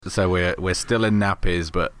So we're still in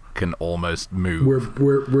nappies, but can almost move.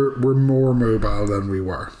 We're more mobile than we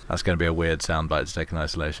were. That's going to be a weird soundbite to take in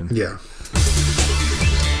isolation. Yeah.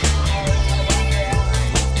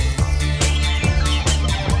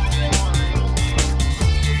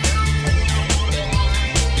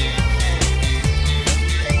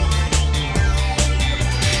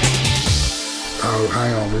 Oh,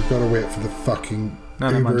 hang on. We've got to wait for the fucking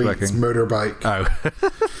Uber Eats motorbike. Oh.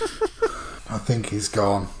 I think he's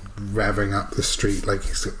gone, revving up the street like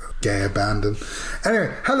he's a gay abandon.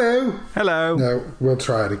 Anyway, hello. Hello. No, we'll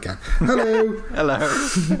try it again. Hello.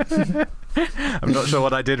 Hello. I'm not sure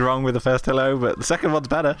what I did wrong with the first hello, but the second one's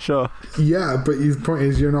better, sure. Yeah, but the point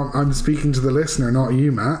is I'm speaking to the listener, not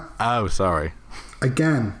you, Matt. Oh, sorry.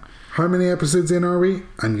 Again. How many episodes in are we?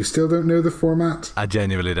 And you still don't know the format? I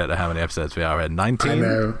genuinely don't know how many episodes we are in. 19? I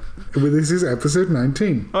know. Well, this is episode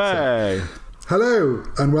 19. Hey! So, hello,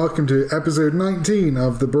 and welcome to episode 19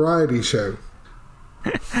 of The Variety Show.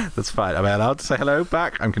 That's fine. Am I allowed to say hello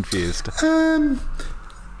back? I'm confused. In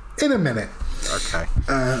a minute. Okay.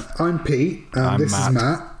 I'm Pete, and I'm this Matt. is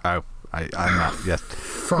Matt. Oh, I'm Matt, yes.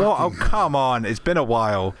 Well, oh, come on. It's been a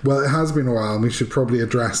while. Well, it has been a while, and we should probably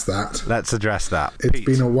address that. Let's address that. It's Pete,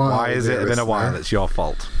 been a while. Why has it been a while? It's your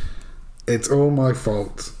fault. It's all my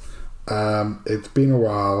fault. It's been a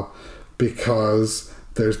while because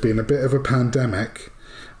there's been a bit of a pandemic,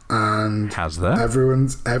 and has there?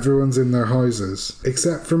 Everyone's in their houses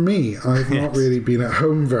except for me. I've not really been at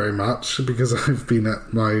home very much because I've been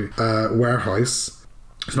at my warehouse.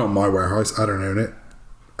 It's not my warehouse. I don't own it.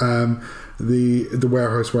 The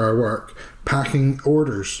warehouse where I work, packing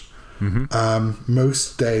orders. Mm-hmm.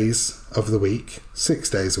 Most days of the week, 6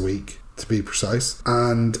 days a week to be precise,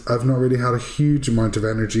 and I've not really had a huge amount of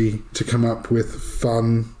energy to come up with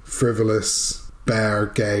fun, frivolous, bear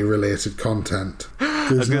gay related content.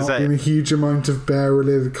 There's not been a huge amount of bear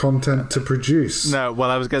related content to produce. No, well,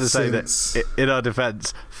 I was going to say that in our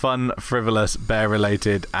defence, fun, frivolous, bear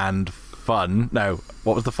related, and fun. No,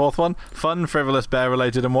 what was the fourth one? Fun, frivolous, bear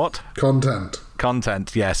related, and what?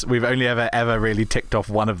 Content, yes. We've only ever really ticked off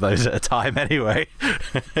one of those at a time anyway.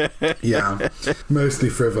 Yeah, mostly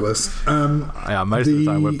frivolous. Yeah, most of the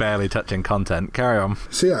time we're barely touching content. Carry on.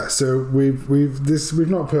 So we've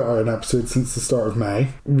not put out an episode since the start of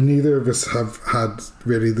May. Neither of us have had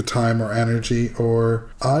really the time or energy, or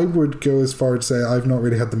I would go as far to say I've not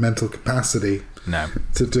really had the mental capacity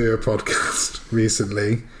to do a podcast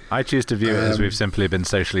recently. I choose to view it as we've simply been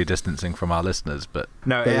socially distancing from our listeners, but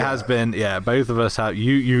no, it has been, both of us have,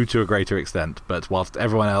 you to a greater extent, but whilst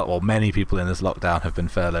everyone else, or many people in this lockdown have been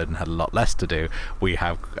furloughed and had a lot less to do, we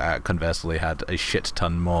have conversely had a shit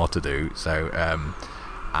ton more to do, so,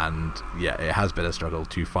 it has been a struggle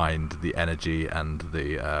to find the energy and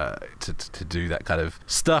the, to do that kind of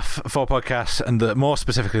stuff for podcasts, and more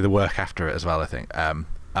specifically the work after it as well, I think.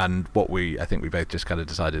 And I think we both just kind of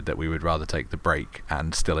decided that we would rather take the break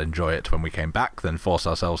and still enjoy it when we came back than force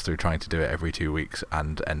ourselves through trying to do it every 2 weeks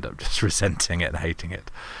and end up just resenting it and hating it.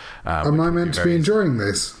 Am I meant to be enjoying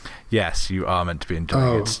this? Yes, you are meant to be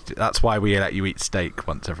enjoying it. That's why we let you eat steak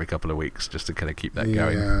once every couple of weeks, just to kind of keep that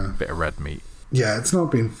going. A bit of red meat. Yeah, it's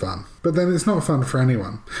not been fun. But then it's not fun for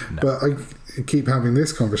anyone. No. But I keep having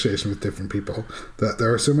this conversation with different people that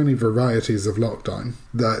there are so many varieties of lockdown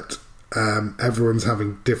that everyone's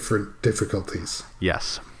having different difficulties.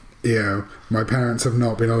 Yes. My parents have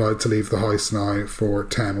not been allowed to leave the house now for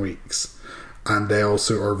 10 weeks, and they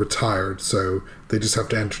also are retired, so they just have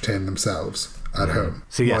to entertain themselves at home.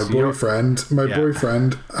 So yes, my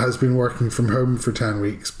boyfriend has been working from home for 10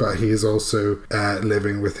 weeks, but he is also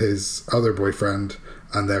living with his other boyfriend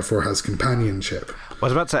and therefore has companionship. I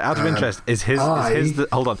was about to say, out of interest, is his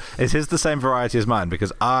the same variety as mine?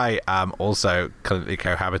 Because I am also currently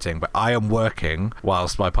cohabiting, but I am working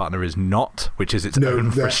whilst my partner is not, which is its own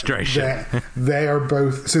frustration. They are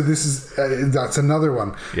both. So this is that's another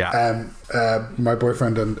one. Yeah. My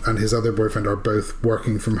boyfriend and his other boyfriend are both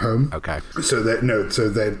working from home. Okay. So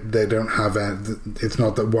they don't have. It's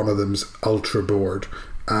not that one of them's ultra bored.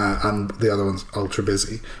 And the other one's ultra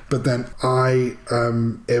busy. But then I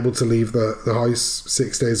am able to leave the house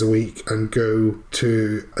 6 days a week and go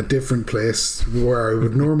to a different place where I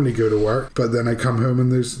would normally go to work. But then I come home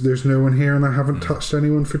and there's no one here, and I haven't touched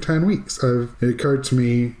anyone for 10 weeks. It occurred to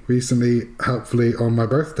me recently, helpfully on my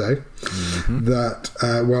birthday, that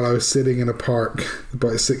while I was sitting in a park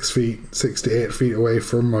about 6 to 8 feet away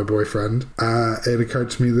from my boyfriend, it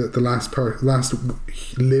occurred to me that the last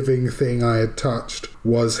living thing I had touched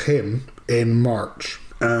was him in March,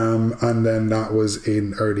 and then that was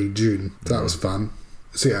in early June. That was fun.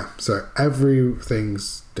 So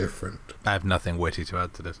everything's different. I have nothing witty to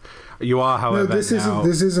add to this. You are, however, no, this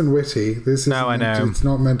isn't witty. No, I know. It's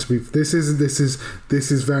not meant to be. This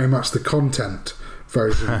is very much the content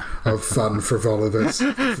version of fun, frivolous,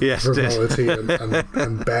 yes, frivolity,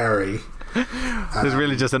 and Barry. There's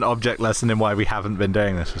really just an object lesson in why we haven't been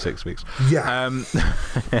doing this for 6 weeks. Yeah.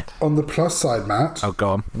 On the plus side, Matt. Oh, go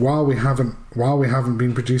on. While we haven't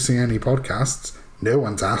been producing any podcasts, no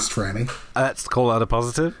one's asked for any. Let's call that a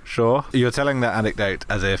positive. Sure. You're telling that anecdote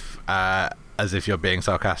as if you're being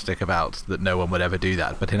sarcastic about that no one would ever do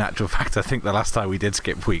that, but in actual fact, I think the last time we did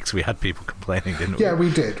skip weeks, we had people complaining, didn't we? Yeah,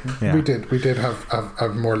 we did. Yeah. We did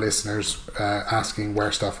have more listeners asking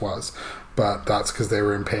where stuff was, but that's because they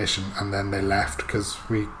were impatient and then they left because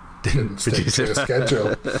we didn't stick to a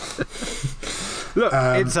schedule. Look,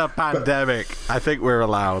 it's a pandemic. I think we're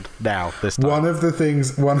allowed now this time. One of the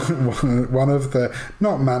things, one of the,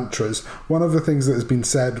 not mantras, one of the things that has been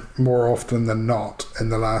said more often than not in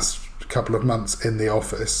the last couple of months in the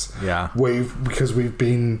office, because we've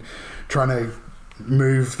been trying to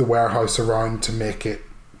move the warehouse around to make it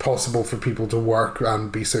possible for people to work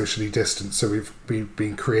and be socially distant, so we've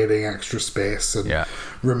been creating extra space and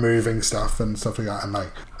removing stuff and stuff like that,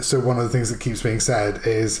 and so one of the things that keeps being said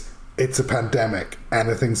is it's a pandemic,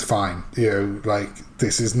 anything's fine,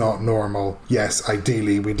 this is not normal. Yes,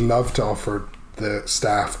 ideally we'd love to offer the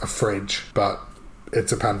staff a fridge, but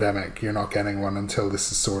it's a pandemic, you're not getting one until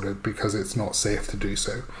this is sorted because it's not safe to do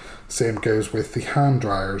so. Same goes with the hand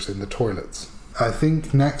dryers in the toilets. I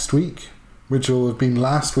think next week, which will have been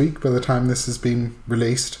last week by the time this has been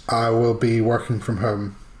released, I will be working from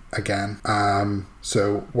home again.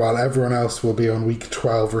 So while everyone else will be on week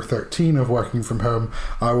 12 or 13 of working from home,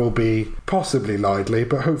 I will be possibly loudly,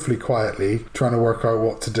 but hopefully quietly, trying to work out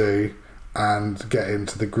what to do and get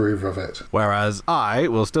into the groove of it. Whereas I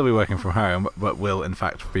will still be working from home, but will in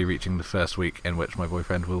fact be reaching the first week in which my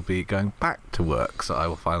boyfriend will be going back to work, so I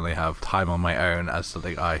will finally have time on my own as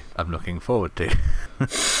something I am looking forward to.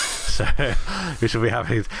 So we should be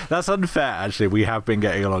having... That's unfair, actually. We have been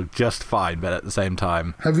getting along just fine, but at the same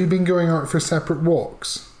time... Have you been going out for separate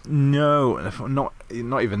walks? No,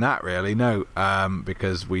 not even that, really, no.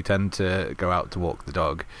 Because we tend to go out to walk the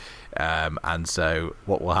dog. And so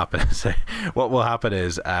what will happen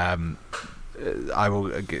is I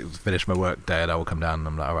will finish my work day and I will come down and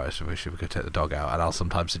I'm like, all right, so should we go take the dog out? And I'll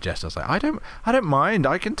sometimes suggest, I was like, I don't mind,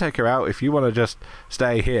 I can take her out if you want to just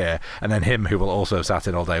stay here. And then him, who will also have sat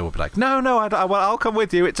in all day, will be like, no, I'll come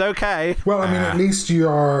with you, it's okay. Well, I mean, at least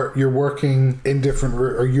you're working in different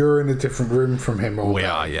or you're in a different room from him all day. We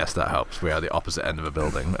are, yes, that helps. We are the opposite end of a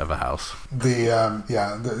building, of a house.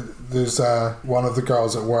 There's one of the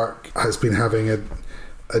girls at work has been having a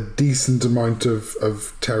decent amount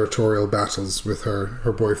of territorial battles with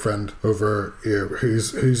her boyfriend over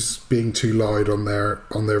who's being too loud on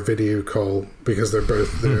their video call because they're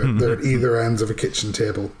at either ends of a kitchen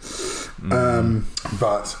table. And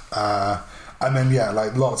then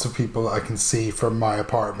lots of people I can see from my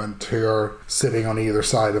apartment who are sitting on either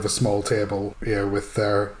side of a small table, with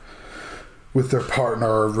their partner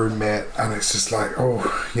or roommate, and it's just like,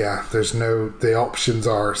 the options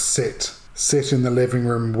are sit in the living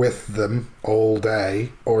room with them all day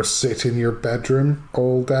or sit in your bedroom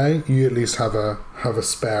all day. You at least have a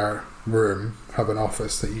spare room, have an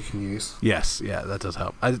office that you can use. Yes, yeah, that does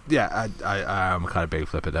help. I am kind of big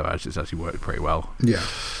flipper though. It's actually worked pretty well. Yeah.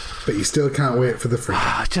 But you still can't wait for the freedom.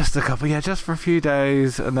 Just a couple, just for a few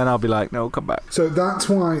days, and then I'll be like, no, come back. So that's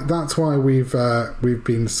why we've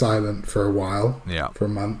been silent for a while, for a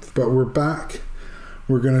month. But we're back.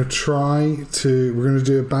 We're going to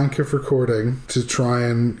do a bank of recording to try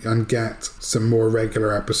and get some more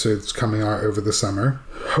regular episodes coming out over the summer.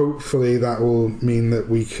 Hopefully that will mean that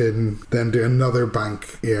we can then do another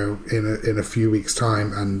bank, in a few weeks'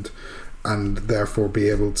 time, and therefore be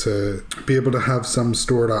able to have some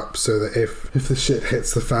stored up so that if the shit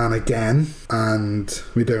hits the fan again and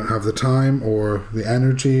we don't have the time or the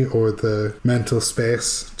energy or the mental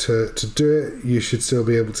space to do it, you should still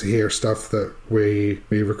be able to hear stuff that we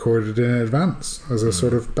recorded in advance as a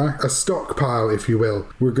sort of a stockpile, if you will.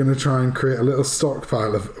 We're going to try and create a little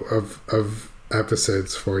stockpile of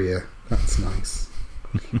episodes for you. That's nice.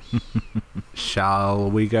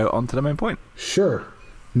 Shall we go on to the main point? Sure.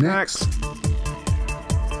 Next.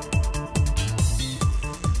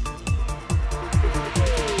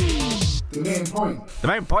 The main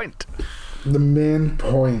point. The main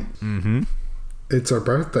point. Mm-hmm. It's our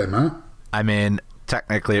birthday, Matt. I mean,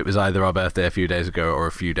 technically it was either our birthday a few days ago or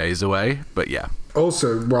a few days away, but yeah.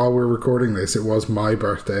 Also, while we're recording this, it was my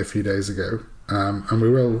birthday a few days ago. and we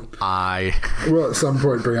will at some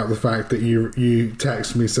point bring up the fact that you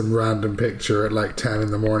text me some random picture at like 10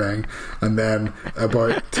 in the morning, and then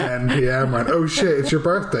about 10 p.m. went, oh shit, it's your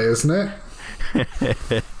birthday, isn't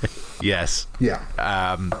it? Yes. Yeah.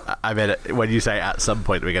 I mean, when you say at some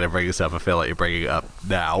point we're going to bring this up, I feel like you're bringing it up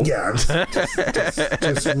now. Yeah,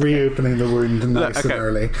 just reopening the wound nice and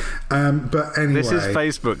early. But anyway, this is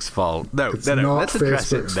Facebook's fault. No, let's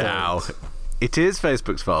address it now. Fault. It is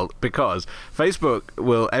Facebook's fault because Facebook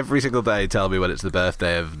will every single day tell me when it's the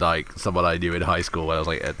birthday of like someone I knew in high school when I was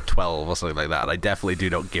like at 12 or something like that, and I definitely do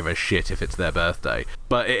not give a shit if it's their birthday.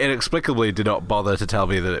 But it inexplicably did not bother to tell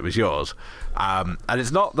me that it was yours. And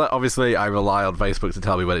it's not that obviously I rely on Facebook to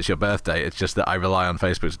tell me when it's your birthday, it's just that I rely on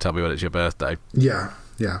Facebook to tell me when it's your birthday. Yeah.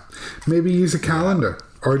 Maybe use a calendar.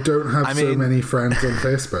 Or don't have so many friends on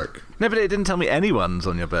Facebook. No, but it didn't tell me anyone's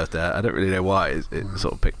on your birthday. I don't really know why. It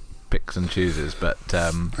sort of picks and chooses, but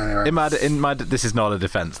anyway. in my this is not a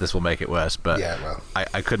defense, this will make it worse, but yeah, well,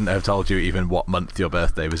 I couldn't have told you even what month your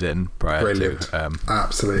birthday was in prior brilliant. To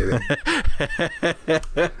absolutely.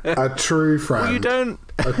 A true friend. Well, you don't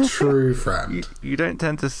a true friend. You don't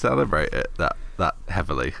tend to celebrate it that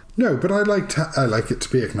heavily. No, but I like it to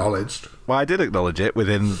be acknowledged. Well, I did acknowledge it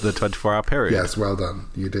within the 24-hour period. Yes, well done.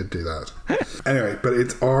 You did do that. Anyway, but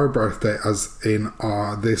it's our birthday as in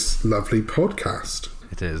this lovely podcast.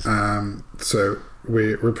 It is. So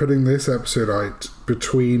we're putting this episode out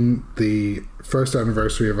between the first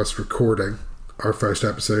anniversary of us recording our first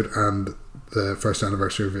episode and the first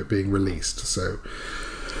anniversary of it being released. So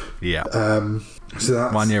yeah. So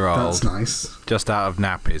that's 1 year old. That's nice. Just out of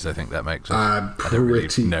nappies, I think that makes us. I don't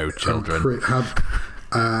really know children.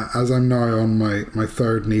 As I'm now on my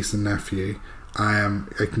third niece and nephew, I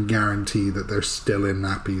can guarantee that they're still in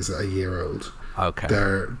nappies at a year old. Okay.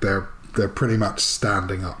 They're pretty much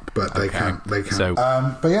standing up, but they can't. So,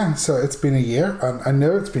 but yeah, so it's been a year, and I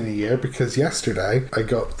know it's been a year because yesterday I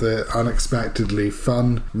got the unexpectedly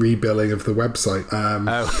fun rebilling of the website.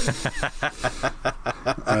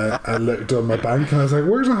 I looked on my bank and I was like,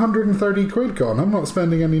 "Where's 130 quid gone? I'm not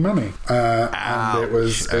spending any money." And it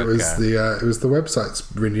was the website's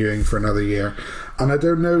renewing for another year. And I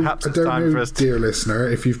don't know, dear listener,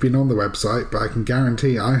 if you've been on the website, but I can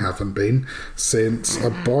guarantee I haven't been since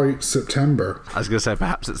about September. I was going to say,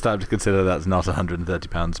 perhaps it's time to consider that's not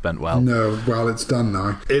 £130 spent well. No, well, it's done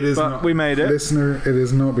now. It is. But we made it. Listener, it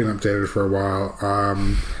has not been updated for a while.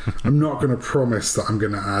 I'm not going to promise that I'm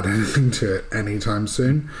going to add anything to it anytime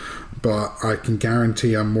soon, but I can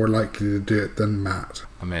guarantee I'm more likely to do it than Matt.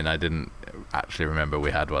 I mean, I didn't actually remember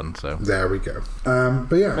we had one, so there we go.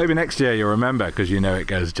 But yeah, maybe next year you'll remember because you know it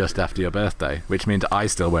goes just after your birthday, which means I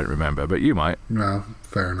still won't remember, but you might. Well,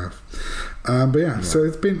 fair enough. But yeah, so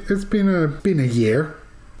it's been a year.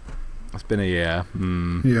 It's been a year.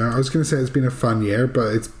 Yeah, I was going to say it's been a fun year,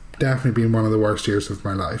 but it's definitely been one of the worst years of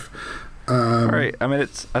my life. Right. I mean,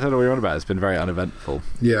 I don't know what you're on about. It's been very uneventful.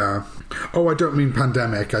 Yeah. Oh, I don't mean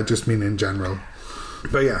pandemic. I just mean in general.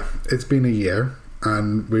 But yeah, it's been a year.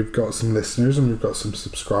 And we've got some listeners and we've got some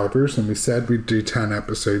subscribers, and we said we'd do 10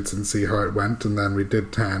 episodes and see how it went, and then we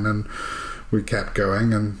did 10 and we kept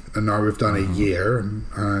going, and now we've done a year,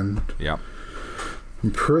 and yeah,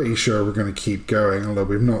 I'm pretty sure we're going to keep going, although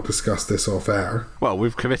we've not discussed this off air. Well,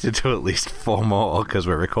 we've committed to at least 4 more because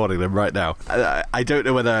we're recording them right now. I don't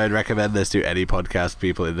know whether I'd recommend this to any podcast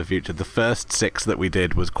people in the future. The first 6 that we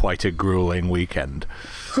did was quite a grueling weekend.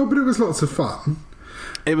 Oh, but it was lots of fun.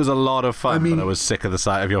 It was a lot of fun, but I was sick of the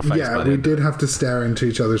sight of your face. Yeah, we did have to stare into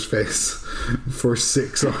each other's face for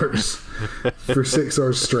 6 hours. For 6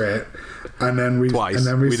 hours straight. And then we twice. And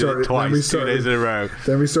then we did it twice, 2 days in a row.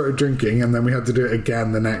 Then we started drinking, and then we had to do it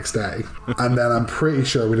again the next day. And then I'm pretty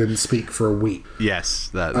sure we didn't speak for a week.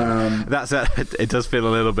 Yes, that's it. Does feel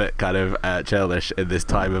a little bit kind of childish in this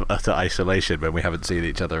time of utter isolation when we haven't seen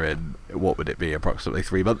each other in, what would it be, approximately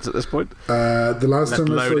 3 months at this point? The last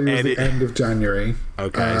time I saw you was the end of January.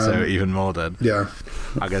 Okay, so even more then. Yeah.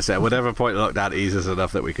 I guess at whatever point lockdown eases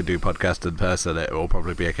enough that we can do podcast in person, it will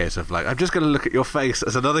probably be a case of like, I'm just going to look at your face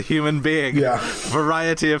as another human being. Yeah.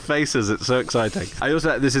 Variety of faces. It's so exciting. I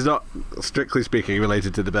also, this is not strictly speaking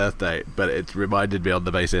related to the birthday, but it's reminded me on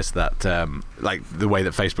the basis that like the way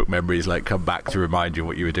that Facebook memories like come back to remind you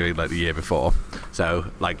what you were doing like the year before. So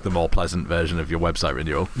like the more pleasant version of your website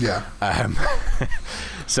renewal. Yeah.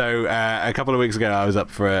 So a couple of weeks ago I was up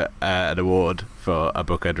for an award for a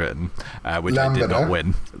book I'd written, which I did not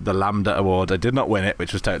win. The Lambda Award. I did not win it,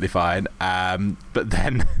 which was totally fine. But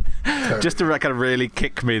then Just to kind of really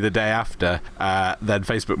kick me the day after, then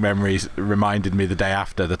Facebook Memories reminded me the day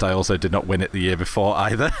after that I also did not win it the year before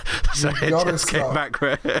either. So it just came back.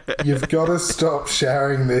 You've got to stop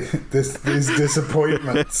sharing these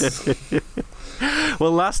disappointments.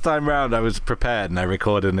 Well, last time round I was prepared and I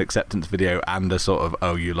recorded an acceptance video and a sort of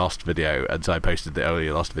 "oh you lost" video, and so I posted the "oh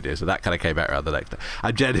you lost" video, so that kind of came out around the next day.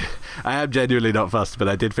 I am genuinely not fussed, but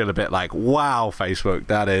I did feel a bit like, wow, Facebook,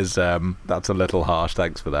 that's a little harsh.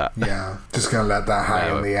 Thanks for that. Yeah, just gonna let that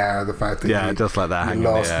hang in the air. The fact that just let that hang in the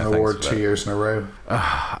air. You lost an award 2 years in a row.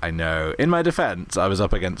 I know. In my defence, I was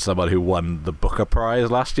up against someone who won the Booker Prize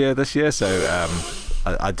this year, so.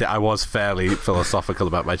 I was fairly philosophical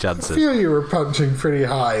about my chances. I feel you were punching pretty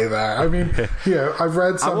high there. I mean, I've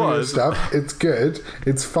read some of your stuff. It's good.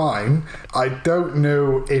 It's fine. I don't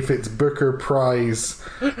know if it's Booker Prize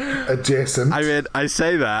adjacent. I mean, I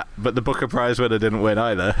say that, but the Booker Prize winner didn't win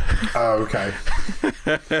either. Oh, okay.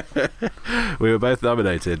 We were both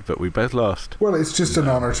nominated, but we both lost. Well, it's just an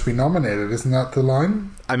honour to be nominated, isn't that the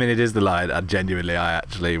line? I mean, it is the line, and genuinely, I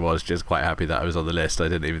actually was just quite happy that I was on the list. I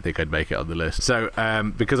didn't even think I'd make it on the list. So,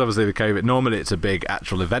 because obviously the COVID, normally it's a big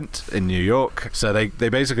actual event in New York, so they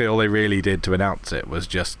basically, all they really did to announce it was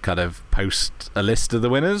just kind of post a list of the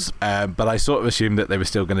winners, but I sort of assumed that they were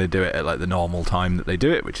still going to do it at like the normal time that they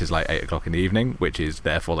do it, which is like 8 o'clock in the evening, which is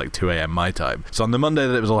therefore like 2 a.m. my time. So on the Monday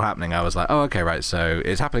that it was all happening, I was like, oh, okay, right, so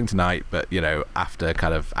it's happening tonight, but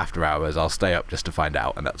after hours I'll stay up just to find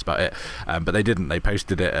out, and that's about it. But they didn't. They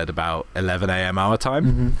posted it at about 11 a.m. our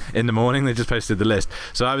time in the morning. They just posted the list.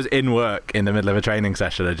 So I was in work in the middle of a training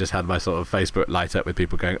session. I just had my sort of Facebook light up with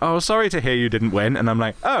people going, oh, sorry to hear you didn't win, and I'm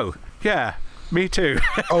like, oh yeah, me too.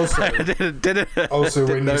 Also, didn't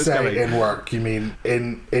when you say in work, you mean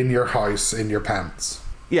in your house, in your pants?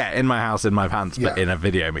 Yeah, in my house, in my pants, but in a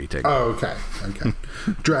video meeting. Oh, okay.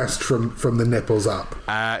 Dressed from the nipples up.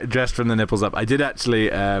 Dressed from the nipples up. I did actually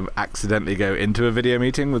accidentally go into a video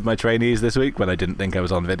meeting with my trainees this week when I didn't think I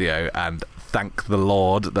was on video, and thank the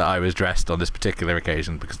Lord that I was dressed on this particular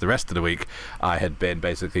occasion, because the rest of the week I had been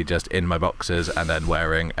basically just in my boxers and then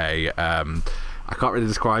wearing a... I can't really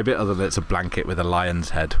describe it other than it's a blanket with a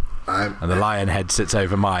lion's head. And the lion head sits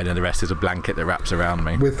over mine, and the rest is a blanket that wraps around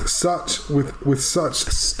me. With such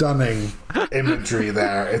stunning imagery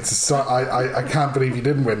there, I can't believe you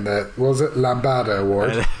didn't win the, what was it, Lambada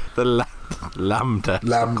Award? The Lambda.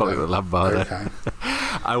 I'm calling it Lambada. Okay.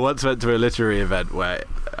 I once went to a literary event where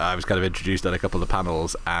I was kind of introduced on a couple of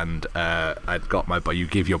panels, and I'd got you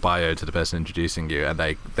give your bio to the person introducing you, and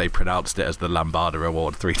they pronounced it as the Lambada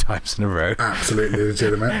Award 3 times in a row. Absolutely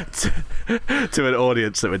legitimate. to an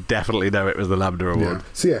audience that would definitely know it was the Lambda Award. Yeah.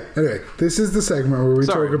 So anyway, this is the segment where we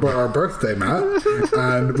talk about our birthday, Matt,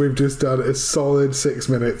 and we've just done a solid 6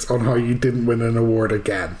 minutes on how you didn't win an award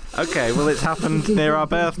again. Okay, well, it's happened near our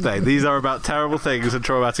birthday. These are about terrible things and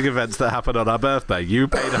traumatic events that happened on our birthday. You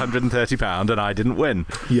paid £130 and I didn't win.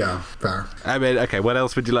 Yeah, fair. I mean, okay, what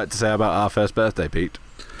else would you like to say about our first birthday, Pete?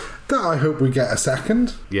 That I hope we get a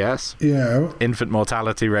second. Yes. Infant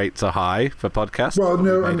mortality rates are high for podcasts. Well,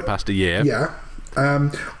 no, we made it past a year. Yeah.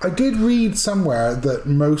 I did read somewhere that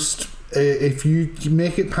most... if you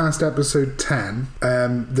make it past episode 10,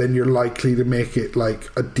 then you're likely to make it like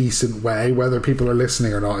a decent way. Whether people are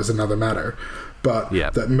listening or not is another matter. But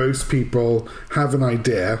that most people have an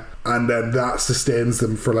idea, and then that sustains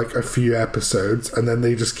them for like a few episodes, and then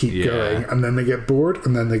they just keep going, and then they get bored,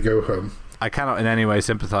 and then they go home. I cannot in any way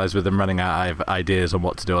sympathise with them running out of ideas on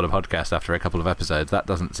what to do on a podcast after a couple of episodes. That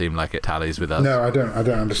doesn't seem like it tallies with us. No, I don't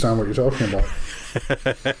understand what you're talking about.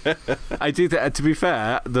 I do to be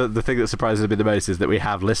fair, the thing that surprises me the most is that we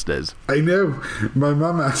have listeners. I know. My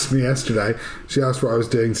mum asked me yesterday, she asked what I was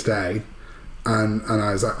doing today, and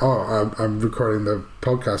I was like, oh, I'm recording the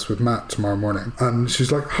podcast with Matt tomorrow morning. And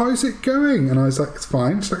she's like, how's it going? And I was like, it's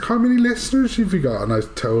fine. She's like, how many listeners have you got? And I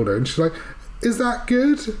told her, and she's like, is that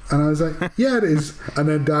good? And I was like, yeah, it is. And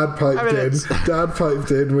then Dad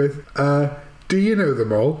piped in with, do you know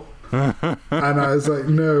them all? And I was like,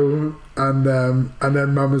 no. And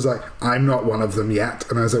then Mum was like, I'm not one of them yet.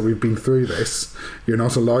 And I was like, we've been through this. You're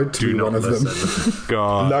not allowed to be one of them.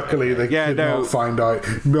 God. Luckily, they could not find out.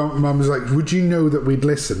 Mum was like, would you know that we'd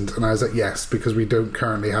listened? And I was like, yes, because we don't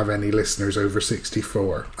currently have any listeners over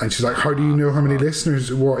 64. And she's like, how do you know how many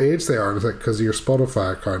listeners, what age they are? And I was like, because of your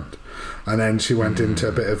Spotify account. And then she went into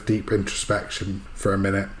a bit of deep introspection for a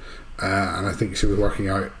minute. And I think she was working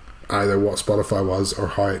out either what Spotify was or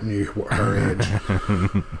how it knew what her age.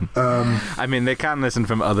 I mean, they can listen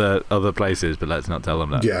from other places, but let's not tell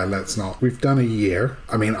them that. Yeah, let's not. We've done a year.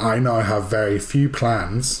 I mean, I now have very few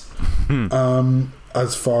plans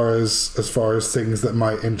as far as things that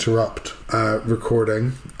might interrupt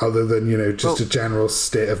recording, other than, just a general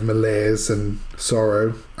state of malaise and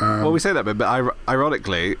sorrow. Well, we say that, but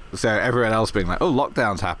ironically, so everyone else being like, oh,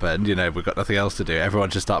 lockdowns happened, we've got nothing else to do. Everyone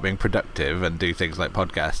should start being productive and do things like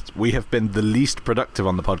podcasts. We have been the least productive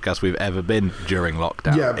on the podcast we've ever been during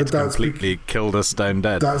lockdown. Yeah, but it's completely killed us stone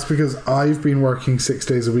dead. That's because I've been working 6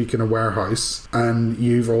 days a week in a warehouse, and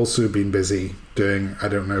you've also been busy doing, I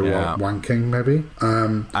don't know what, wanking maybe?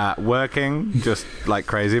 Working just like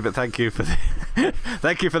crazy, but thank you for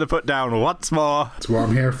the put down once more. That's what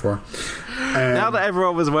I'm here for. Now that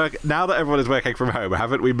everyone is working from home,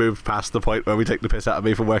 haven't we moved past the point where we take the piss out of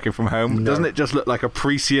me for working from home? No. Doesn't it just look like a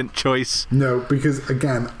prescient choice? No, because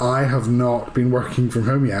again, I have not been working from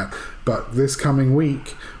home yet, but this coming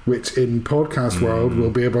week, which in podcast world will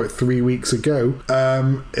be about 3 weeks ago, I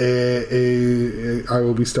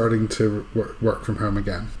will be starting to work from home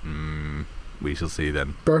again. We shall see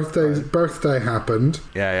then. Birthday happened.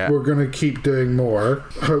 Yeah. We're going to keep doing more.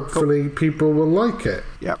 Hopefully people will like it.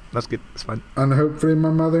 Yeah, that's good. That's fine. And hopefully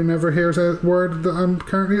my mother never hears a word that I'm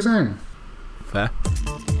currently saying. Fair.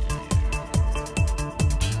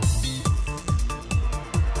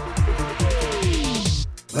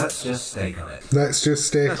 Let's just steak on it. Let's just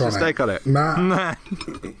steak on it. Matt,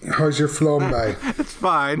 how's your flambe? It's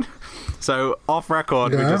fine. So, off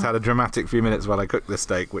record, we just had a dramatic few minutes while I cooked this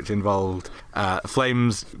steak, which involved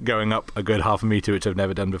flames going up a good half a metre, which I've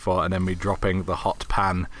never done before, and then me dropping the hot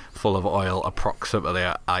pan full of oil approximately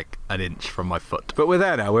like an inch from my foot. But we're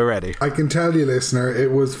there now, we're ready. I can tell you, listener,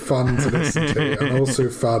 it was fun to listen to, and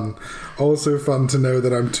also fun to know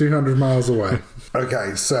that I'm 200 miles away.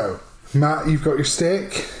 Okay, so, Matt, you've got your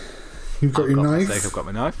steak, you've got your knife. I've got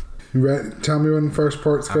my knife. Tell me when the first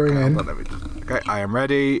part's going in. Okay, I am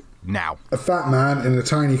ready now. A fat man in a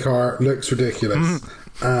tiny car looks ridiculous,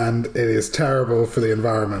 and it is terrible for the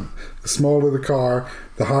environment. The smaller the car,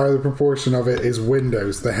 the higher the proportion of it is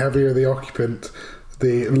windows. The heavier the occupant,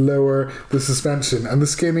 the lower the suspension, and the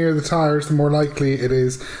skinnier the tires, the more likely it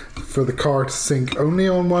is for the car to sink only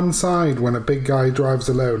on one side when a big guy drives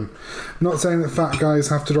alone. I'm not saying that fat guys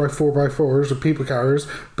have to drive 4x4s or people carriers,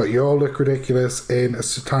 but you all look ridiculous in a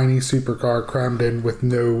tiny supercar crammed in with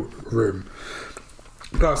no room.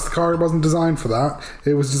 Plus, the car wasn't designed for that.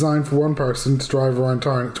 It was designed for one person to drive around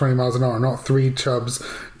town at 20 miles an hour, not three chubs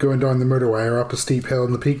going down the motorway or up a steep hill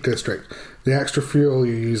in the Peak District. The extra fuel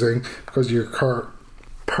you're using because of your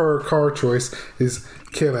per car choice is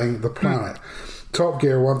killing the planet. Top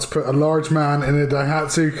Gear once put a large man in a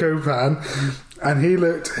Daihatsu Copan, and he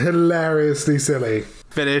looked hilariously silly.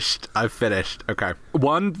 I've finished. Okay.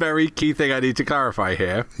 One very key thing I need to clarify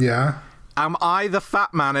here. Yeah? Am I the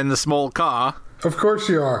fat man in the small car? Of course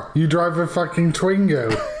you are. You drive a fucking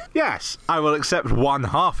Twingo. Yes, I will accept one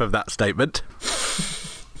half of that statement.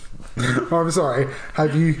 Oh, I'm sorry.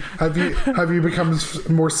 Have you become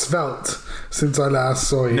more svelte since I last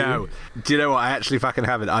saw you? No. Do you know what? I actually fucking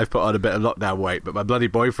haven't. I've put on a bit of lockdown weight, but my bloody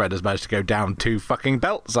boyfriend has managed to go down 2 fucking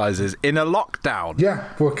belt sizes in a lockdown.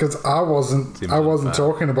 Yeah, well, because I wasn't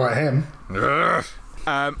talking about him.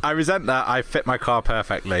 I resent that. I fit my car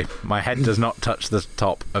perfectly. My head does not touch the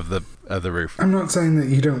top of the roof. I'm not saying that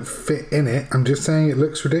you don't fit in it. I'm just saying it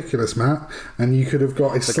looks ridiculous, Matt. And you could have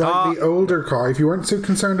got a slightly older car. If you weren't so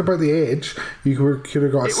concerned about the age, you could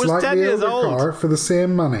have got a slightly older car for the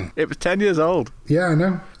same money. It was 10 years old. Yeah, I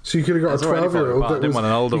know. So you could have got a 12-year-old. I didn't want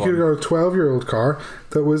an older one. You could have got a 12-year-old car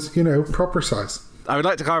that was, proper size. I would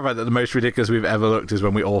like to clarify that the most ridiculous we've ever looked is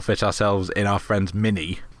when we all fit ourselves in our friend's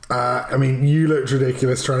Mini. You looked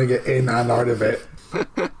ridiculous trying to get in and out of it.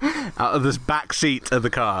 Out of this back seat of the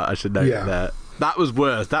car, I should note. Yeah. That was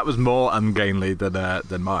worse. That was more ungainly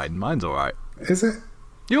than mine. Mine's all right. Is it?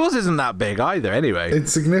 Yours isn't that big either, anyway.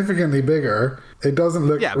 It's significantly bigger. It doesn't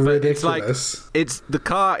look ridiculous. It's the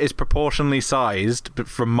car is proportionally sized, but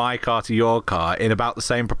from my car to your car in about the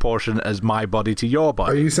same proportion as my body to your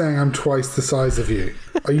body. Are you saying I'm twice the size of you?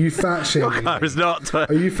 Are you fat shaming Your car me? is not.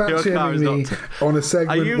 Are you fat shaming me on a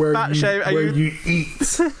segment where you eat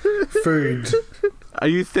food? Are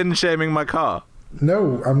you thin shaming my car?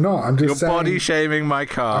 No, I'm not. I'm just saying. You're body shaming my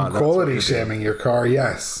car. I'm quality shaming your car,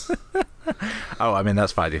 yes. Oh, I mean,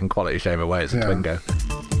 that's fine. You can quality shame away as a Twingo.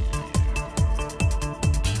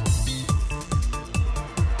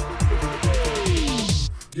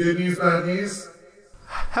 Good news, bad news.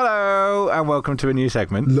 Hello, and welcome to a new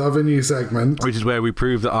segment. Love a new segment. Which is where we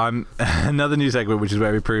prove that I'm... another new segment, which is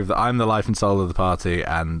where we prove that I'm the life and soul of the party,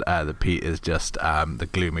 and that Pete is just the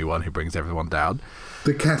gloomy one who brings everyone down.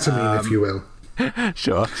 The ketamine, if you will.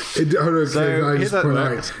 Sure. I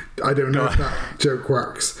don't know if that joke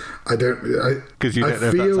works. I feel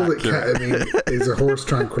that ketamine is a horse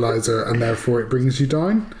tranquilizer and therefore it brings you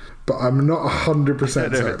down. but I'm not 100% I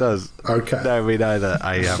certain. don't know if it does. Okay. No, me neither.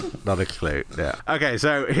 I have not a clue. Yeah. Okay,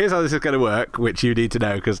 so here's how this is going to work, which you need to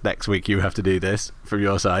know because next week you have to do this from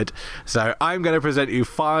your side. So I'm going to present you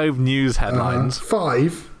 5 news headlines.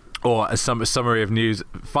 5? Or a summary of news.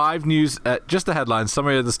 5 news, just the headlines,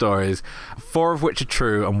 summary of the stories, 4 of which are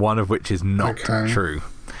true and 1 of which is not true.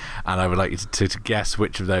 And I would like you to guess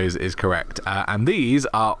which of those is correct. And these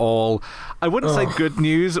are all, I wouldn't say good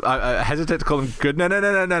news. I hesitate to call them good. No.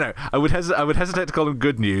 I would hesitate to call them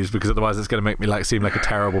good news because otherwise it's going to make me seem like a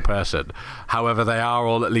terrible person. However, they are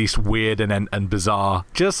all at least weird and bizarre.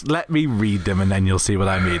 Just let me read them and then you'll see what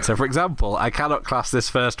I mean. So, for example, I cannot class this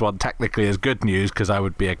first one technically as good news because I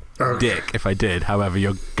would be a dick if I did. However,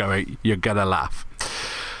 you're gonna laugh.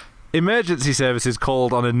 Emergency services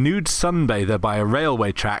called on a nude sunbather by a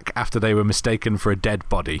railway track after they were mistaken for a dead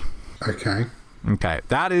body. Okay.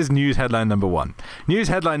 That is news headline number 1. News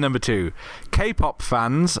headline number 2. K-pop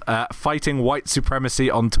fans fighting white supremacy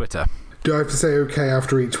on Twitter. Do I have to say okay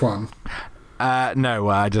after each one? No,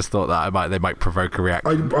 I just thought that they might provoke a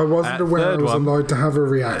reaction. I wasn't aware I was allowed to have a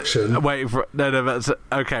reaction.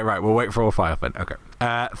 Okay, right, we'll wait for all 5 then. Okay.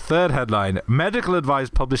 Third headline. Medical advice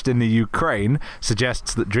published in the Ukraine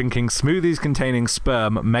suggests that drinking smoothies containing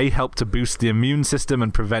sperm may help to boost the immune system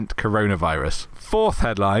and prevent coronavirus. Fourth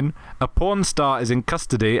headline. A porn star is in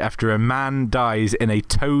custody after a man dies in a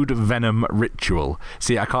toad venom ritual.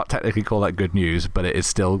 See, I can't technically call that good news, but it is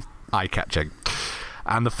still eye-catching.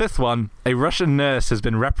 And the 5th one, a Russian nurse has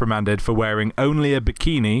been reprimanded for wearing only a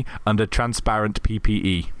bikini under transparent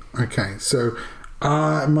PPE. Okay, so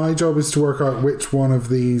my job is to work out which one of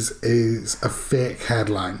these is a fake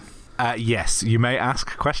headline. Yes, you may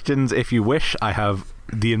ask questions if you wish. I have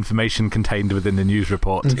the information contained within the news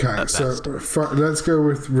report. Okay, so let's go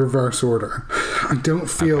with reverse order. I don't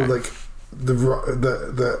feel like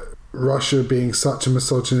the Russia, being such a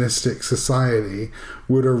misogynistic society,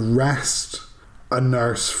 would arrest a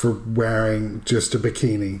nurse for wearing just a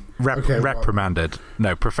bikini. Reprimanded.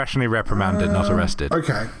 No, professionally reprimanded, not arrested.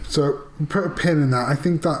 Okay, so put a pin in that. I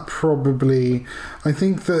think that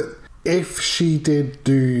if she did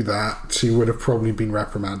do that, she would have probably been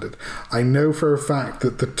reprimanded. I know for a fact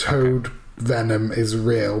that the toad venom is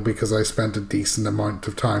real because I spent a decent amount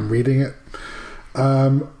of time reading it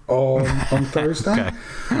on Thursday.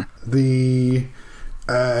 The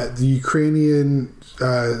Ukrainian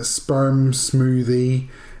sperm smoothie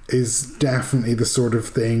is definitely the sort of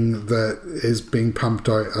thing that is being pumped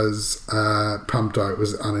out was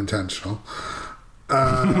unintentional.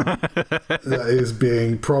 That is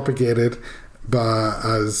being propagated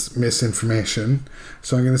as misinformation.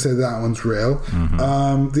 So I'm going to say that one's real.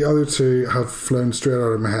 Mm-hmm. The other 2 have flown straight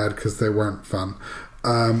out of my head because they weren't fun.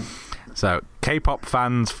 So K-pop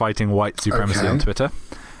fans fighting white supremacy on Twitter.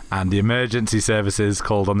 And the emergency services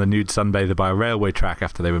called on the nude sunbather by a railway track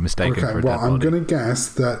after they were mistaken for a dead body. I'm going to guess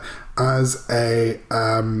that as a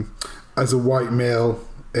white male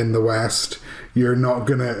in the West, you're not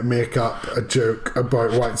going to make up a joke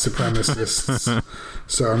about white supremacists.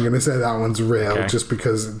 So I'm going to say that one's real, just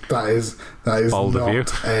because that is Bold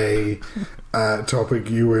not a topic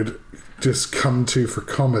you would just come to for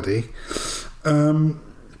comedy.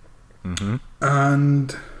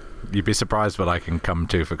 And you'd be surprised what I can come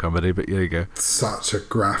to for comedy, but there you go. Such a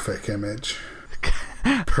graphic image.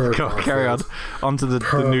 Carry on to the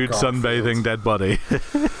nude sunbathing dead body.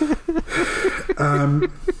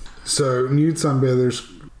 So nude sunbathers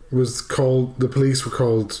was called. The police were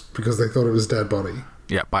called because they thought it was a dead body.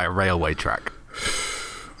 Yeah, by a railway track.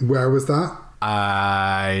 Where was that?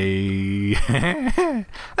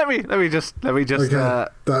 Let me just. Okay,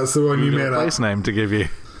 that's the one you made up. Place name to give you.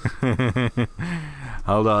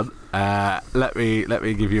 Hold on. Let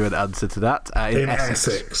me give you an answer to that. In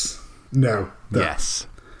Essex. No. Yes.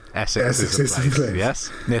 Essex is a place.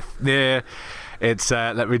 Yes. Near. It's.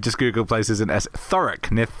 Let me just Google places in Essex.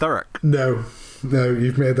 Thurrock, near Thurrock. No,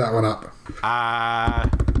 you've made that one up.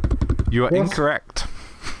 You are incorrect.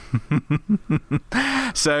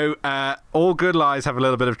 So all good lies have a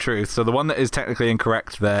little bit of truth. So the one that is technically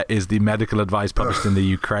incorrect there is the medical advice published in the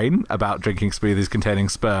Ukraine about drinking smoothies containing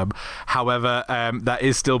sperm. However, that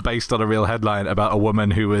is still based on a real headline about a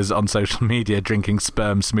woman who was on social media drinking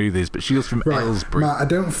sperm smoothies, but she was from Aylesbury. Matt, I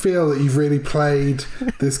don't feel that you've really played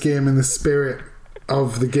this game in the spirit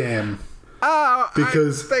of the game.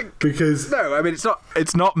 Because no, I mean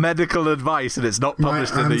it's not medical advice and it's not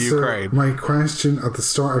published in the Ukraine. My question at the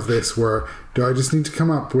start of this were, do I just need to come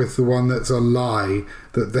up with the one that's a lie,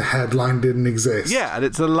 that the headline didn't exist? Yeah, and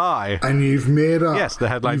it's a lie. And you've made up. Yes, the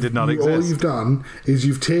headline did not exist. All you've done is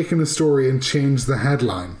you've taken a story and changed the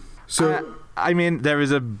headline. So I mean, there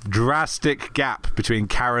is a drastic gap between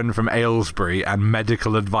Karen from Aylesbury and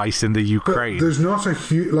medical advice in the Ukraine. But there's not a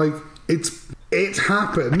huge, like, it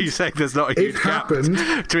happened. Are you saying there's not a huge gap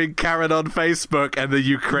between Karen on Facebook and the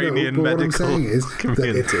Ukrainian medical community? What I'm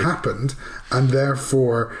saying is that it happened, and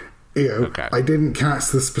therefore, Okay. I didn't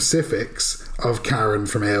catch the specifics of Karen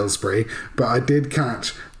from Aylesbury, but I did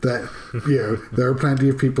catch that, there are plenty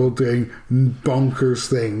of people doing bonkers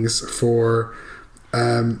things for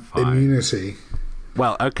immunity.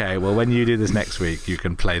 Well, okay. Well, when you do this next week, you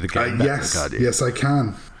can play the game better, can't you? Yes, I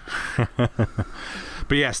can.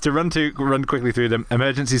 But yes, to run quickly through them,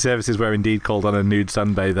 emergency services were indeed called on a nude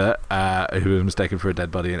sunbather who was mistaken for a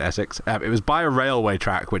dead body in Essex. It was by a railway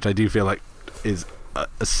track, which I do feel like is a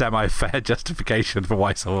semi-fair justification for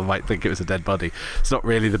why someone might think it was a dead body. It's not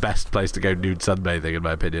really the best place to go nude sunbathing, in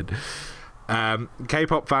my opinion.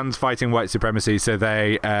 K-pop fans fighting white supremacy. So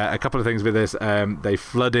they a couple of things with this. They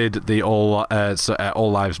flooded the All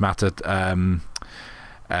Lives Matter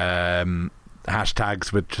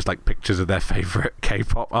hashtags with just like pictures of their favorite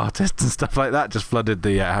K-pop artists and stuff like that. Just flooded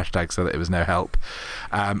the hashtag so that it was no help.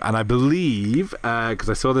 And I believe, because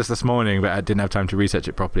I saw this morning, but I didn't have time to research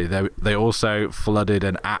it properly, they also flooded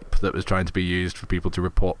an app that was trying to be used for people to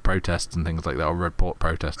report protests and things like that, or report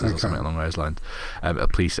protesters or something along those lines. A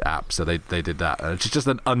police app. So they did that. It's just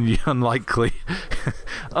an unlikely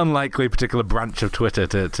particular branch of Twitter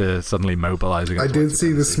to suddenly mobilising. I did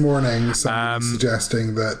see this morning somebody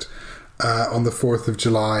suggesting that on the 4th of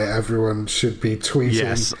July, everyone should be tweeting.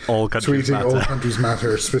 Yes, all countries matter. All countries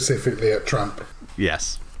matter, specifically at Trump.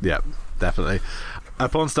 Yes, yeah, definitely. A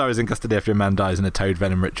porn star is in custody after a man dies in a toad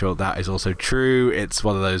venom ritual. That is also true. It's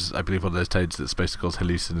one of those, I believe, one of those toads that's supposed to cause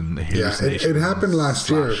hallucinations. Yeah, it happened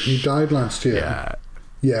last year. He died last year. Yeah.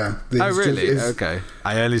 Yeah. Oh, really? Okay.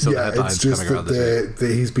 I only saw the headlines coming around this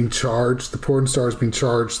week. He's been charged. The porn star has been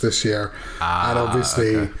charged this year. And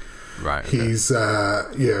obviously, okay. Right, he's,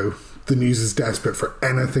 the news is desperate for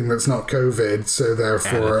anything that's not COVID, so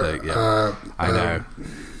therefore... Anything, yeah. I know.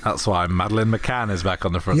 That's why Madeleine McCann is back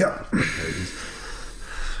on the front. Yep.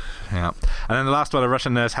 Yeah. And then the last one, a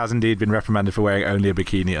Russian nurse has indeed been reprimanded for wearing only a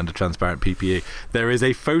bikini under transparent PPE. There is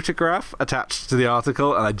a photograph attached to the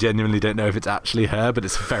article, and I genuinely don't know if it's actually her, but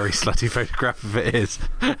it's a very slutty photograph if it is.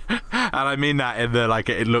 And I mean that in the, like,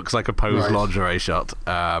 it looks like a posed lingerie shot.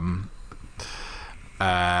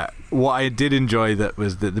 What I did enjoy that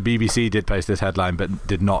was that the BBC did post this headline but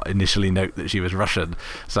did not initially note that she was Russian,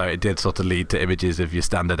 so it did sort of lead to images of your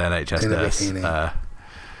standard NHS nurse.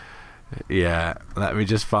 Yeah, let me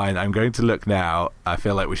just find. I'm going to look now. I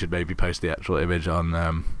feel like we should maybe post the actual image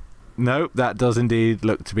on. No, that does indeed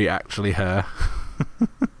look to be actually her.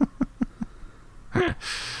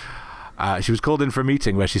 She was called in for a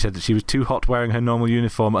meeting where she said that she was too hot wearing her normal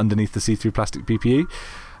uniform underneath the see-through plastic PPE.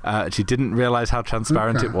 She didn't realise how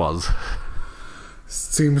transparent it was.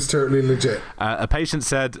 Seems totally legit. A patient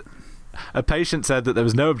said that there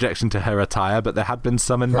was no objection to her attire, but there had been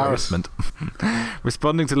some embarrassment.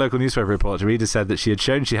 Responding to local newspaper reports, readers said that she had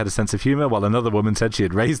shown she had a sense of humour, while another woman said she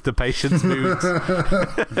had raised the patient's moods.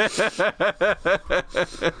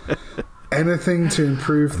 Anything to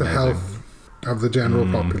improve the health of the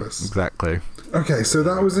general populace. Exactly. Okay, so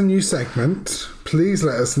that was a new segment. Please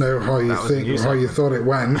let us know how you thought it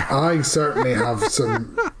went. I certainly have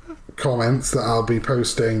some comments that I'll be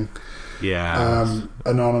posting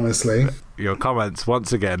anonymously. Your comments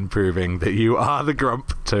once again proving that you are the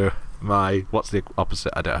grump to my, what's the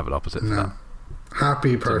opposite? I don't have an opposite for that.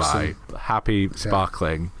 Happy person. To my happy,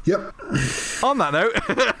 sparkling. Yep. On that note.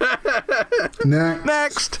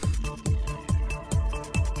 Next.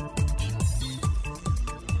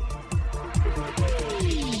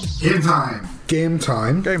 Game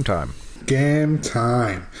time.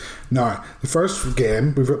 Now, the first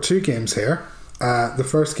game, we've got two games here. The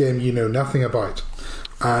first game you know nothing about.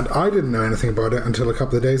 And I didn't know anything about it until a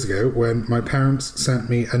couple of days ago when my parents sent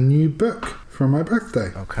me a new book for my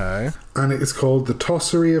birthday. Okay. And it's called The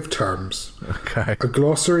Tossery of Terms. Okay. A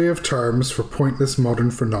glossary of terms for pointless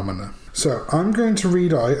modern phenomena. So I'm going to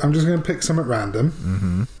read out, I'm just going to pick some at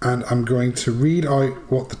random, and I'm going to read out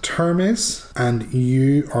what the term is, and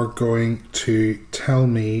you are going to tell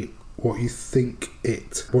me what you think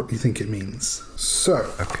it means. So,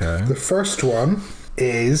 the first one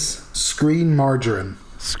is screen margarine.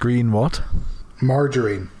 Screen what?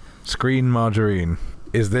 Margarine. Screen margarine.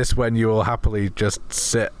 Is this when you will happily just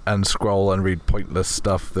sit and scroll and read pointless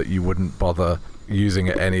stuff that you wouldn't bother using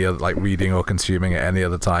at any other, like reading or consuming at any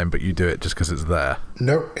other time, but you do it just because it's there?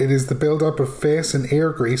 No, it is the build-up of face and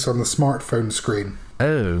ear grease on the smartphone screen.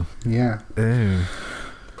 Oh. Yeah. Oh.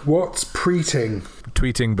 What's preting?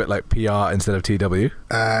 Tweeting, but like PR instead of TW.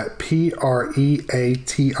 Preating.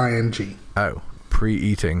 Oh,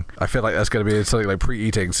 pre-eating. I feel like that's going to be something like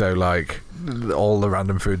pre-eating, so like all the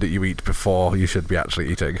random food that you eat before you should be actually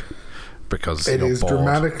eating. Because it is bored.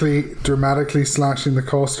 dramatically slashing the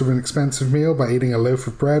cost of an expensive meal by eating a loaf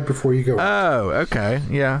of bread before you go out. Oh, okay.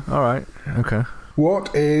 Yeah, all right. Okay.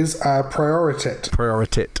 What is a prioritet?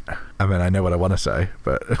 Prioritet. I mean, I know what I want to say,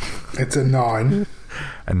 but... It's a noun.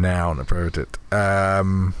 A noun, a prioritet.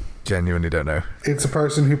 Genuinely don't know. It's a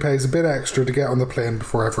person who pays a bit extra to get on the plane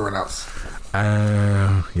before everyone else.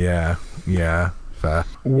 Yeah, fair.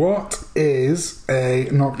 What is a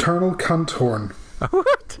nocturnal cunt horn?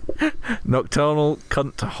 What? Nocturnal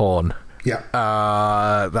cunt horn. Yeah.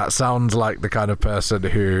 That sounds like the kind of person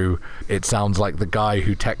who... It sounds like the guy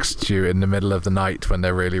who texts you in the middle of the night when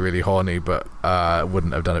they're really, really horny, but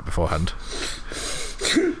wouldn't have done it beforehand.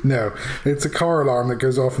 No, it's a car alarm that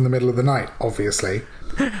goes off in the middle of the night, obviously.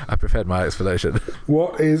 I prepared my explanation.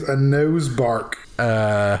 What is a nose bark?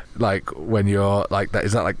 Like when you're like that.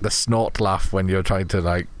 Is that like the snort laugh when you're trying to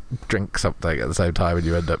like drink something at the same time and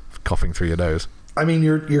you end up coughing through your nose? I mean,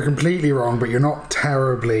 you're completely wrong, but you're not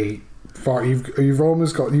terribly far. You've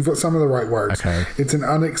got some of the right words. Okay. It's an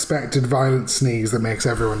unexpected violent sneeze that makes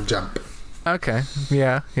everyone jump. Okay.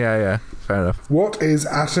 Yeah. Fair enough. What is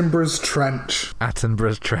Attenborough's Trench?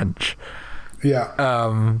 Attenborough's Trench. Yeah. I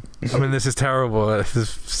mean, this is terrible. This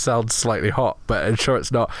sounds slightly hot, but I'm sure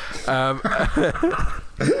it's not.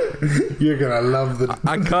 You're gonna love the...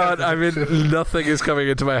 I can't. I mean, nothing is coming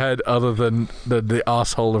into my head other than the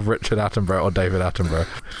arsehole of Richard Attenborough or David Attenborough.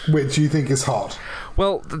 Which you think is hot?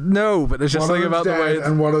 Well, no, but there's just something about the way...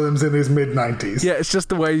 And one of them's in his mid-90s. Yeah, it's just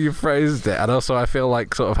the way you phrased it. And also, I feel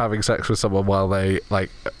like sort of having sex with someone while they, like,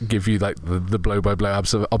 give you, like, the blow-by-blow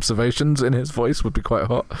observations in his voice would be quite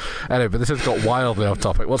hot. Anyway, but this has got wildly off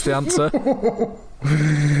topic. What's the answer?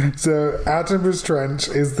 So, Attenborough's Trench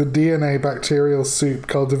is the DNA bacterial soup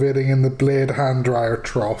cultivating in the Blade hand dryer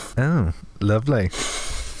trough. Oh, lovely.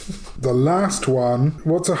 The last one,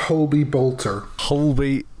 what's a Holby bolter?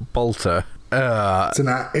 Holby bolter. It's an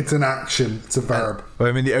action. It's a verb. Well,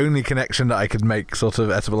 I mean, the only connection that I could make sort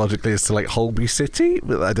of etymologically is to like Holby City,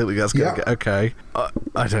 but I don't think that's going to get... Okay.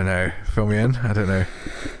 I don't know. Fill me in. I don't know.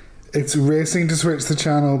 It's racing to switch the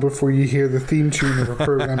channel before you hear the theme tune of a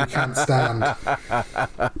program you can't stand.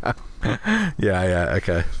 Yeah,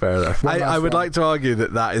 okay, fair enough. I would like to argue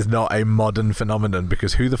that is not a modern phenomenon,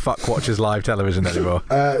 because who the fuck watches live television anymore?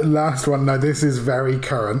 Last one. Now this is very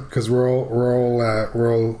current because we're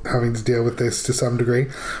all having to deal with this to some degree.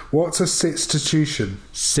 What's a sitstitution?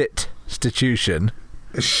 Sitstitution.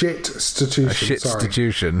 A shit-stitution. A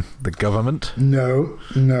shit-stitution. The government? No.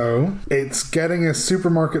 It's getting a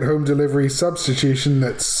supermarket home delivery substitution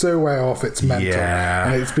that's so way off it's mental.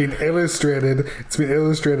 Yeah. And it's been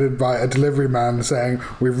illustrated by a delivery man saying,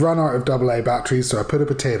 "We've run out of AA batteries, so I put a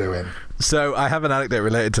potato in." So I have an anecdote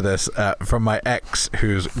related to this from my ex,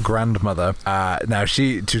 whose grandmother. Now,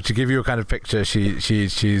 she to give you a kind of picture,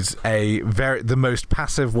 she's the most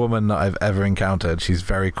passive woman that I've ever encountered. She's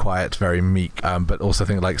very quiet, very meek, but also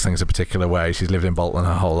likes things a particular way. She's lived in Bolton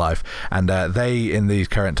her whole life, and they in these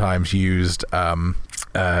current times used home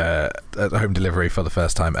delivery for the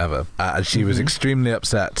first time ever, and she was extremely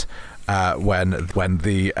upset. When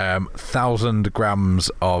the 1,000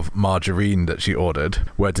 grams of margarine that she ordered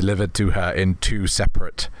were delivered to her in two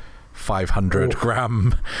separate 500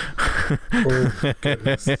 gram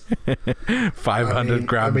 500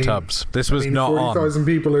 gram tubs. This was not 40,000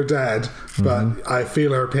 people are dead, but I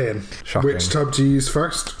feel her pain. Shocking. Which tub do you use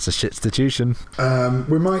first? It's a shitstitution.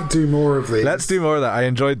 We might do more of these. Let's do more of that. I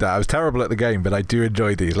enjoyed that. I was terrible at the game, but I do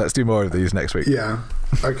enjoy these. Let's do more of these next week. Yeah.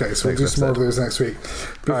 Okay, so we'll do some more of those next week.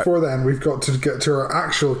 Before then, we've got to get to our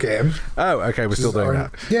actual game. Oh, okay, we're still doing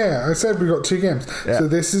that. Yeah, I said we've got two games. Yeah. So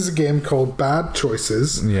this is a game called Bad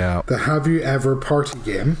Choices. Yeah. The Have You Ever party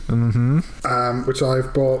game. Which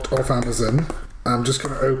I've bought off Amazon. I'm just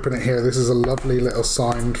going to open it here. This is a lovely little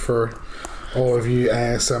sound for all of you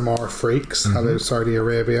ASMR freaks. Hello, Saudi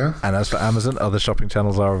Arabia. And as for Amazon, other shopping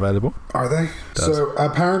channels are available. Are they? So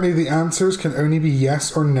apparently the answers can only be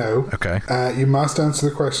yes or no. Okay. You must answer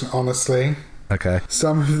the question honestly. Okay.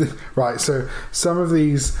 Some of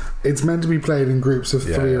these, it's meant to be played in groups of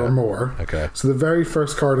three or more. Okay. So the very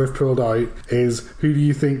first card I've pulled out is, who do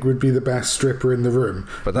you think would be the best stripper in the room?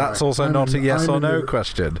 But that's also not a yes or no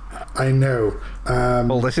question. I know.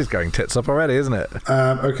 Well, this is going tits up already, isn't it?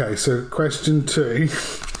 Okay, so question 2.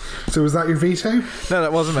 So was that your veto? No,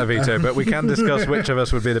 that wasn't my veto, but we can discuss which of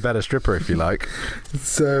us would be the better stripper if you like.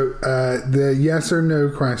 So the yes or no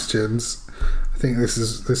questions, I think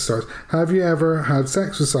this starts. Have you ever had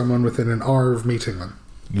sex with someone within an hour of meeting them?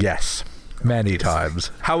 Yes. Many times.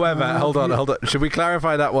 However, hold on. Should we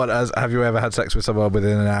clarify that one as have you ever had sex with someone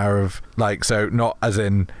within an hour of, like, so not as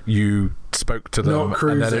in you spoke to them. Not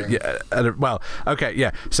cruising.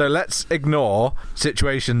 So let's ignore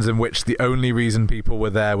situations in which the only reason people were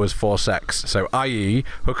there was for sex. So i.e.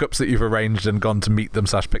 hookups that you've arranged and gone to meet them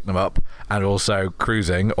 / pick them up, and also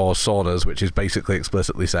cruising or saunas, which is basically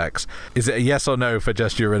explicitly sex. Is it a yes or no for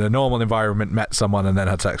just you're in a normal environment, met someone and then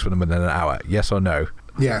had sex with them within an hour? Yes or no?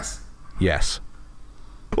 Yes. Yes.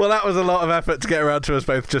 Well, that was a lot of effort to get around to us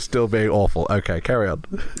both just still being awful. Okay, carry on.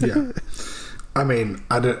 Yeah. I mean,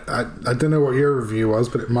 I don't know what your review was,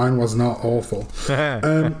 but mine was not awful.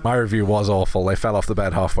 My review was awful. They fell off the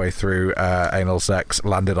bed halfway through anal sex,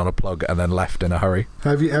 landed on a plug, and then left in a hurry.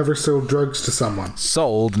 Have you ever sold drugs to someone?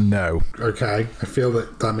 Sold? No. Okay. I feel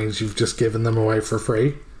that means you've just given them away for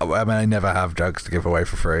free. I mean, I never have drugs to give away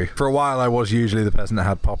for free. For a while, I was usually the person that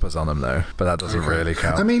had poppers on them, though, but that doesn't really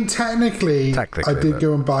count. I mean, technically I did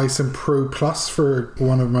go and buy some Pro Plus for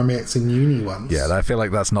one of my mates in uni once. Yeah, I feel like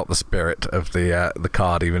that's not the spirit of the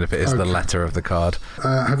card, even if it is the letter of the card.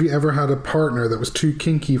 Have you ever had a partner that was too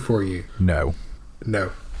kinky for you? No.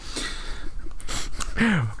 No.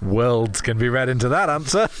 Worlds can be read into that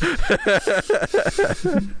answer.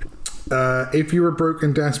 If you were broke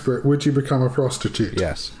and desperate, would you become a prostitute?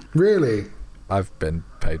 Yes. Really? I've been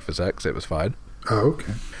paid for sex. It was fine. Oh,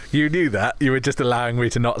 okay. You knew that. You were just allowing me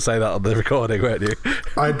to not say that on the recording, weren't you?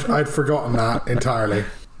 I'd forgotten that entirely.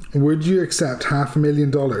 Would you accept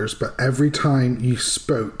 $500,000, but every time you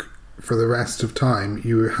spoke for the rest of time,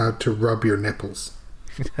 you had to rub your nipples?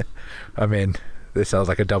 I mean, this sounds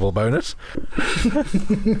like a double bonus.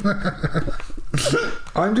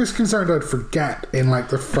 I'm just concerned I'd forget in like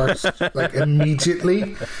the first, like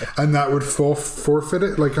immediately, and that would forfeit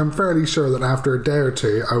it. Like, I'm fairly sure that after a day or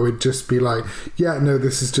two, I would just be like, yeah, no,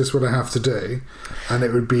 this is just what I have to do, and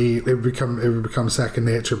it would become second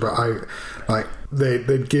nature. But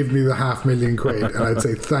they'd give me the £500,000 and I'd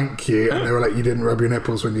say thank you, and they were like, you didn't rub your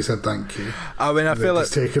nipples when you said thank you. I mean, I feel like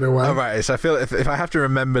just take it away. All right, so I feel if I have to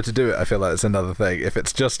remember to do it, I feel like it's another thing. If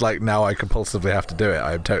it's just like now I compulsively have to do it,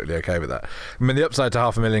 I am totally okay with that. I mean, the upside to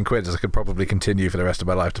 £500,000 is I could probably continue for the rest of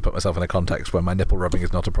my life to put myself in a context where my nipple rubbing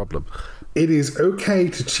is not a problem. It is okay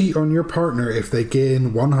to cheat on your partner if they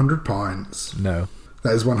gain £100. No.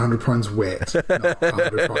 That is £100 weight, not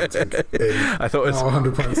 £100 in I thought it was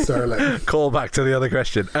 £100 sterling. Call back to the other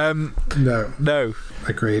question. No.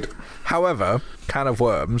 Agreed. However, can of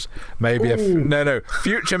worms, maybe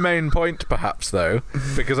future main point perhaps, though,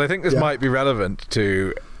 because I think this might be relevant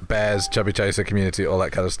to bears, chubby chaser community, all that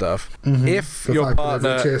kind of stuff. Mm-hmm. If the your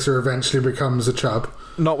partner chaser eventually becomes a chub.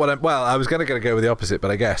 Not what I was going to go with the opposite, but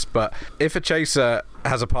I guess. But if a chaser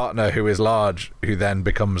has a partner who is large, who then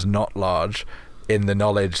becomes not large, in the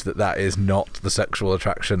knowledge that is not the sexual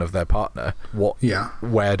attraction of their partner,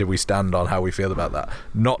 where do we stand on how we feel about that?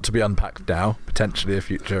 Not to be unpacked now, potentially a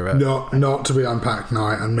future... Not to be unpacked now,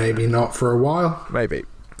 and maybe not for a while. Maybe.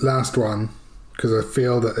 Last one, because I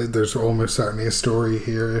feel that there's almost certainly a story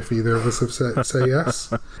here if either of us have say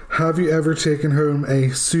yes. Have you ever taken home a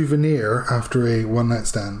souvenir after a one-night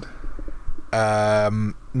stand?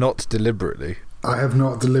 Not deliberately. I have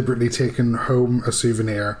not deliberately taken home a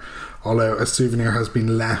souvenir, although a souvenir has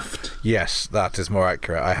been left. Yes, that is more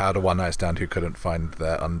accurate. I had a one-night stand who couldn't find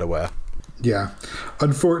their underwear. Yeah.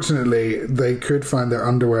 Unfortunately, they could find their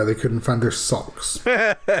underwear, they couldn't find their socks.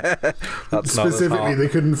 That's specifically, they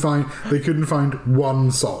couldn't find one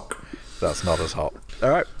sock. That's not as hot. All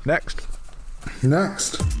right, next.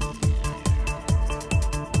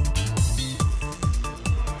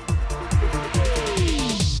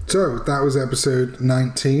 So, that was episode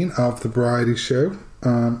 19 of The Variety Show.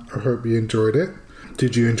 I hope you enjoyed it.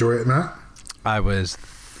 Did you enjoy it, Matt? I was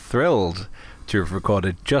thrilled to have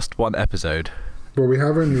recorded just one episode. Well, we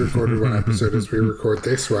have only recorded one episode as we record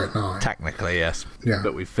this right now. Technically, yes. Yeah.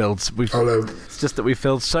 But it's just that we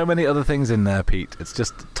filled so many other things in there, Pete. It's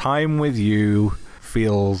just time with you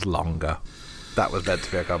feels longer. That was meant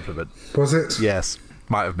to be a compliment. Was it? Yes.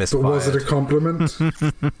 Might have misfired. But was it a compliment?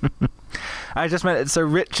 I just meant it's so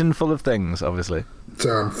rich and full of things, obviously. So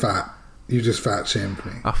I'm fat. You just fat shamed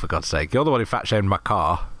me. Oh, for God's sake. You're the one who fat shamed my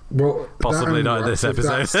car. Well, possibly not in this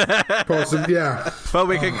episode. Possibly, yeah. Well,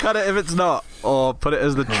 we can cut it if it's not, or put it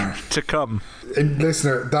as the to come. And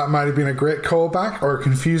listener, that might have been a great callback or a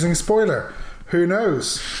confusing spoiler. Who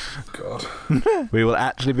knows? God. We will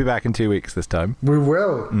actually be back in 2 weeks this time. We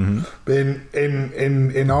will. In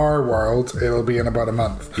our world, it'll be in about a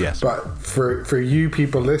month. Yes. But for you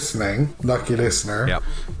people listening, lucky listener, Yep.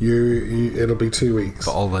 you it'll be 2 weeks.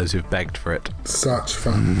 For all those who've begged for it. Such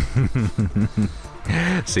fun.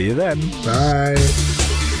 See you then. Bye.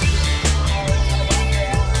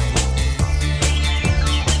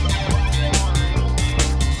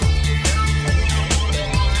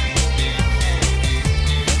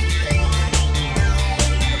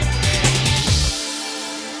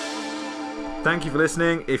 Thank you for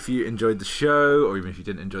listening. If you enjoyed the show, or even if you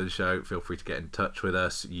didn't enjoy the show, feel free to get in touch with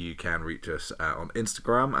us. You can reach us on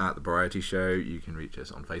Instagram at The Variety Show. You can reach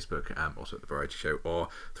us on Facebook, also at The Variety Show, or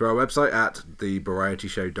through our website at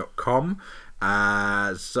thevarieityshow.com.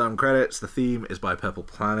 Some credits. The theme is by Purple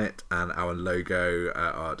Planet, and our logo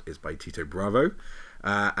art is by Tito Bravo.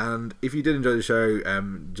 And if you did enjoy the show,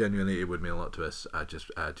 genuinely it would mean a lot to us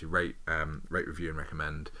just to rate, review, and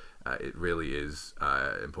recommend. It really is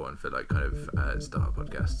important for startup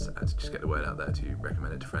podcasts to just get the word out there, to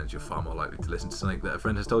recommend it to friends. You're far more likely to listen to something that a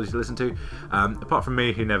friend has told you to listen to. Apart from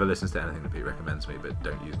me, who never listens to anything that Pete recommends me, but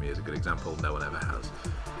don't use me as a good example. No one ever has.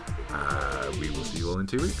 We will see you all in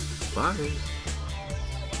 2 weeks. Bye.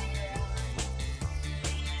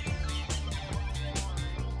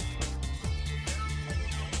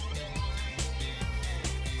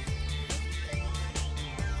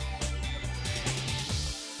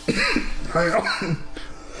 Hang on.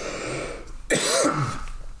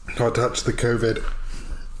 Can't touch the COVID.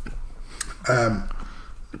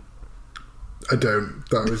 I don't.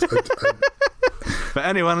 That was. For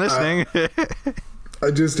anyone listening,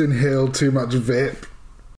 I just inhaled too much vape.